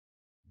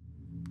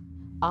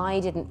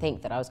I didn't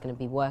think that I was going to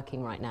be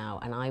working right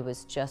now, and I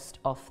was just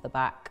off the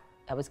back.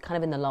 I was kind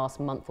of in the last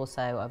month or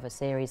so of a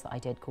series that I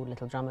did called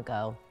Little Drummer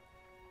Girl,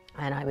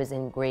 and I was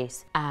in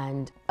Greece,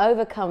 and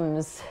over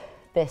comes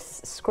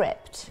this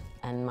script,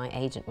 and my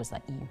agent was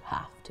like, you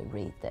have to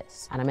read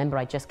this. And I remember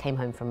I just came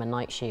home from a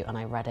night shoot and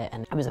I read it,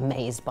 and I was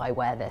amazed by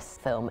where this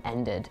film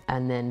ended.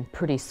 And then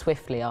pretty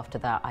swiftly after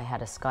that, I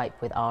had a Skype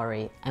with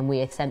Ari, and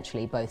we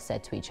essentially both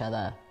said to each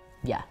other,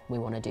 yeah, we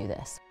want to do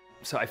this.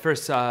 So I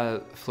first saw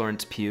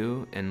Florence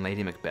Pugh in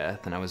Lady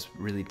Macbeth, and I was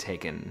really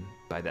taken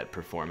by that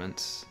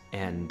performance.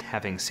 And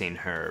having seen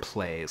her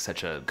play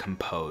such a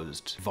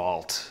composed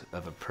vault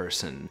of a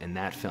person in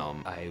that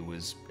film, I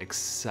was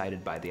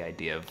excited by the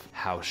idea of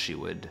how she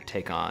would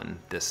take on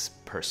this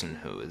person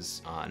who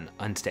is on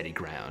unsteady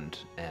ground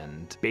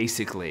and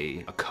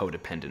basically a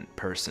codependent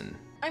person.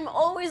 I'm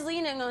always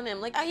leaning on him.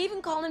 Like, I even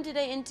called him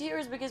today in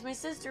tears because my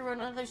sister wrote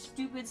another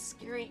stupid,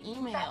 scary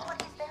email. That's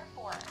what he's there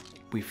for.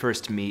 We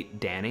first meet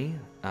Dani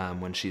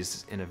when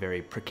she's in a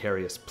very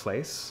precarious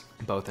place,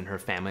 both in her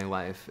family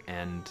life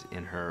and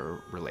in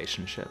her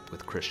relationship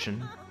with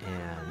Christian.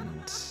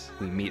 And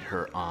we meet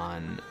her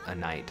on a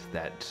night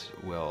that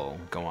will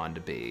go on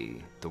to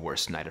be the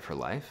worst night of her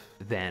life.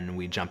 Then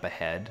we jump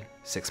ahead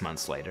 6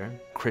 months later.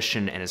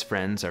 Christian and his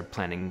friends are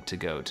planning to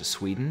go to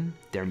Sweden.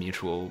 Their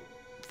mutual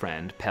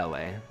friend,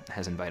 Pelle,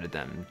 has invited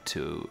them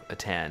to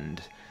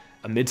attend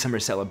a midsummer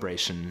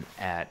celebration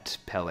at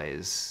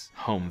Pelle's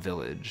home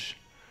village.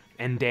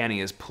 And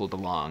Dani is pulled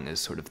along as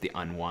sort of the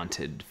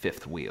unwanted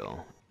fifth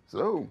wheel.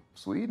 So,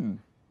 Sweden.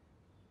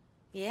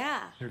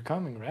 Yeah. You're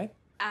coming, right?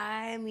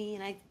 I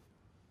mean,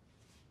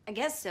 I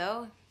guess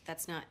so.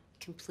 That's not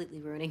completely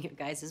ruining your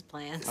guys'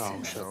 plans.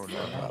 Oh, sure.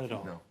 No, Not at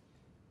all. No.